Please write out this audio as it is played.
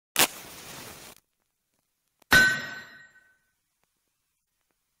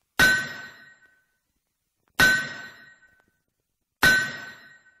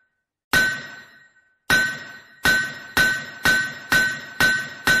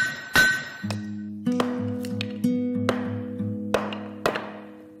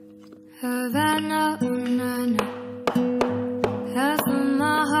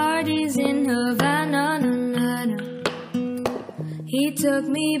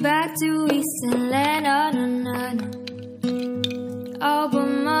back to Eastern Land, oh, no, no. Oh, but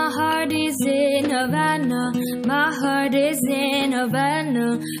my heart is in Havana. My heart is in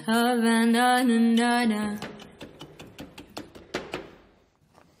Havana, Havana, na, na, na.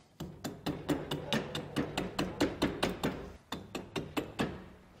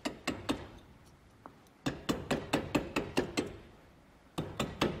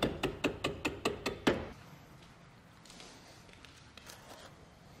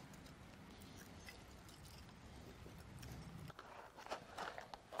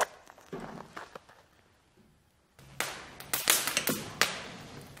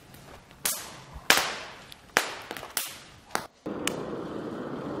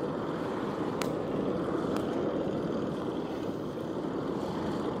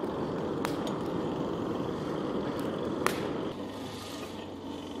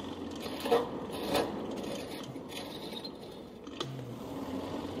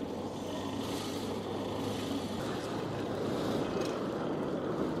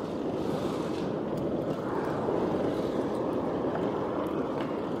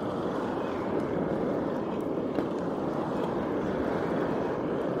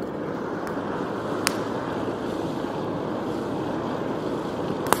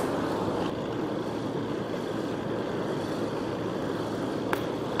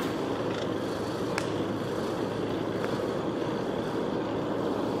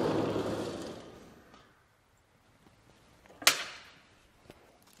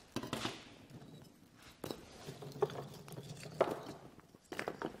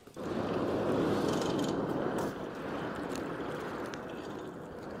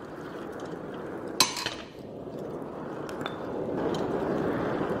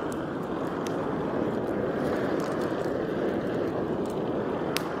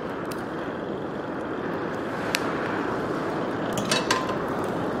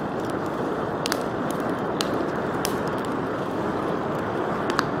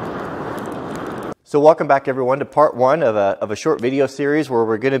 So welcome back everyone to part one of a short video series where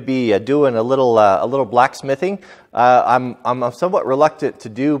we're going to be doing a little blacksmithing. I'm somewhat reluctant to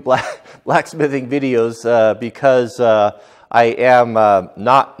do blacksmithing videos because I am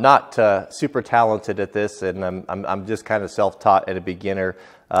not super talented at this, and I'm just kind of self-taught and a beginner.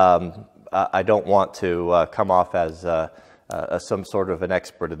 I don't want to come off as some sort of an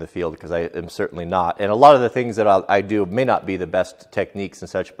expert in the field, because I am certainly not. And a lot of the things that I do may not be the best techniques and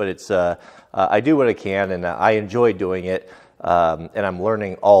such, but it's I do what I can, and I enjoy doing it, and I'm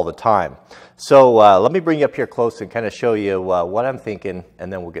learning all the time. So let me bring you up here close and kind of show you what I'm thinking,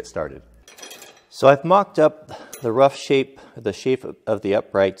 and then we'll get started. So I've mocked up the rough shape, the shape of the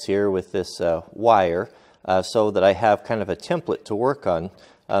uprights here with this wire, so that I have kind of a template to work on.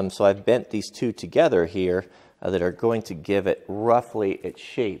 So I've bent these two together here that are going to give it roughly its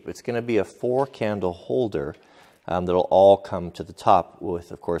shape. It's going to be a 4-candle holder that'll all come to the top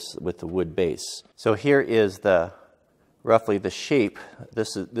with, of course, with the wood base. So here is roughly the shape.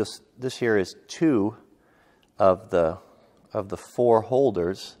 This here is 2 of the 4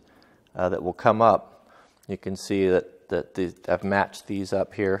 holders that will come up. You can see that I've matched these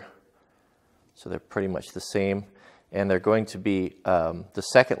up here, so they're pretty much the same. And they're going to be, the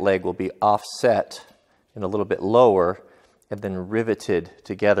second leg will be offset and a little bit lower, and then riveted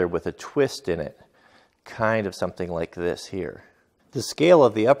together with a twist in it, kind of something like this here. The scale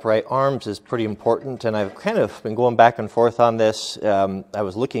of the upright arms is pretty important, and I've kind of been going back and forth on this. I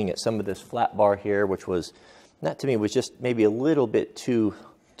was looking at some of this flat bar here, which was, that to me was just maybe a little bit too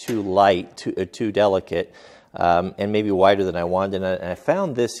light, too delicate, and maybe wider than I wanted. And I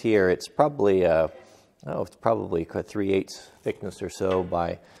found this here. It's probably it's probably 3/8 thickness or so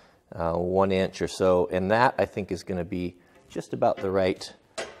by 1 inch or so, and that I think is going to be just about the right,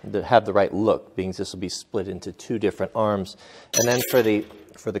 have the right look, being this will be split into 2 different arms. And then for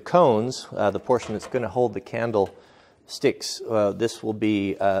the cones, the portion that's going to hold the candle sticks, this will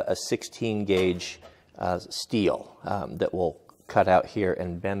be a 16 gauge steel that will cut out here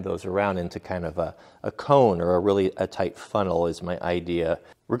and bend those around into kind of a cone, or a tight funnel is my idea.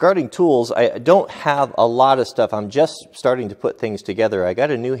 Regarding tools, I don't have a lot of stuff. I'm just starting to put things together. I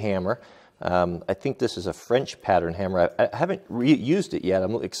got a new hammer. I think this is a French pattern hammer. I haven't used it yet.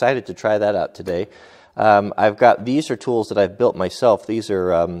 I'm excited to try that out today. I've got, these are tools that I've built myself. These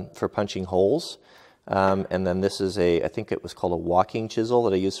are for punching holes. And then this is I think it was called a walking chisel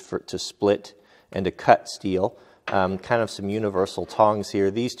that I use to split and to cut steel. Kind of some universal tongs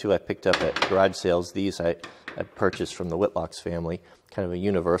here. These two I picked up at garage sales. These I purchased from the Whitlock's family. Kind of a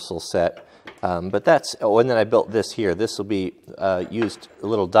universal set. But that's, oh, and then I built this here. This will be used, a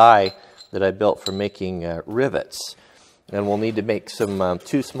little die that I built for making rivets. And we'll need to make some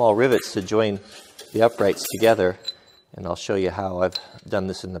 2 small rivets to join the uprights together. And I'll show you how I've done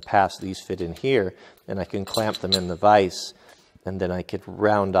this in the past. These fit in here, and I can clamp them in the vise, and then I could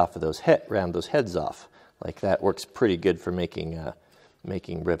round those heads off. Like that works pretty good for making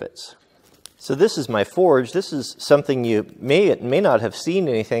rivets. So this is my forge. This is something you may not have seen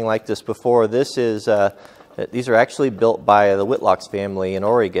anything like this before. These are actually built by the Whitlock's family in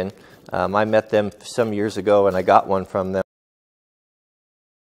Oregon. I met them some years ago, and I got one from them.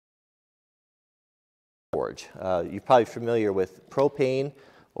 Forge. You're probably familiar with propane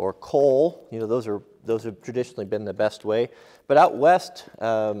or coal. You know, those have traditionally been the best way. But out west,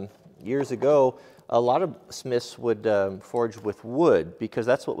 years ago, a lot of smiths would forge with wood because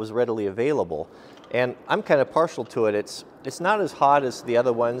that's what was readily available. And I'm kind of partial to it. It's not as hot as the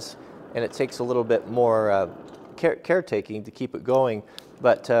other ones, and it takes a little bit more caretaking to keep it going.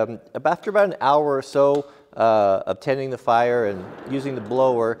 But after about an hour or so of tending the fire and using the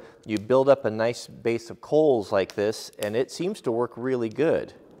blower, you build up a nice base of coals like this, and it seems to work really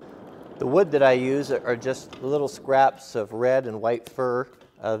good. The wood that I use are just little scraps of red and white fir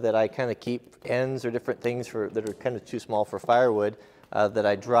that I kind of keep ends or different things that are kind of too small for firewood that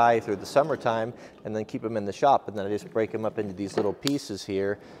I dry through the summertime and then keep them in the shop, and then I just break them up into these little pieces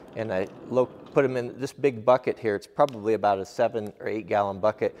here, and I put them in this big bucket here. It's probably about a 7 or 8 gallon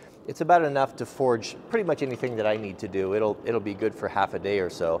bucket. It's about enough to forge pretty much anything that I need to do. It'll be good for half a day or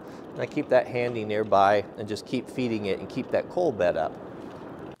so. And I keep that handy nearby and just keep feeding it and keep that coal bed up.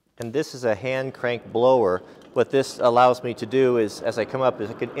 And this is a hand crank blower. What this allows me to do is, as I come up, is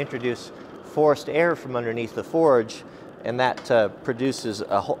I can introduce forced air from underneath the forge, and that produces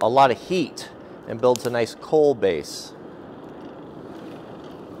a lot of heat and builds a nice coal base.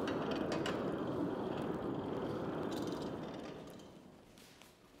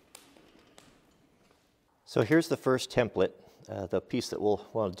 So here's the first template, the piece that we'll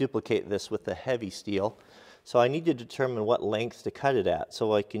want to duplicate this with the heavy steel. So I need to determine what length to cut it at.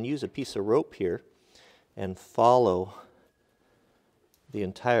 So I can use a piece of rope here and follow the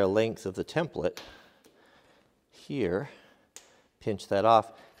entire length of the template here, pinch that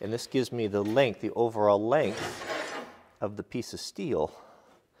off, and this gives me the length, the overall length of the piece of steel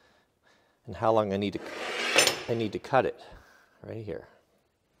and how long I need to cut it right here.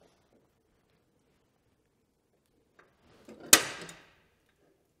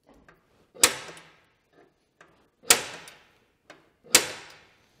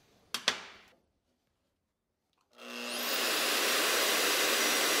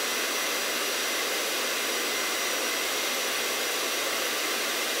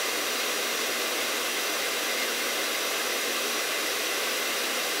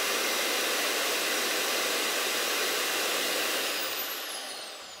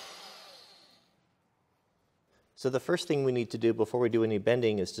 So the first thing we need to do before we do any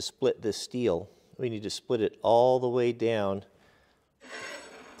bending is to split this steel. We need to split it all the way down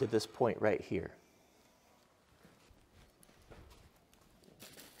to this point right here.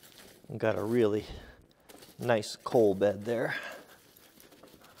 We've got a really nice coal bed there.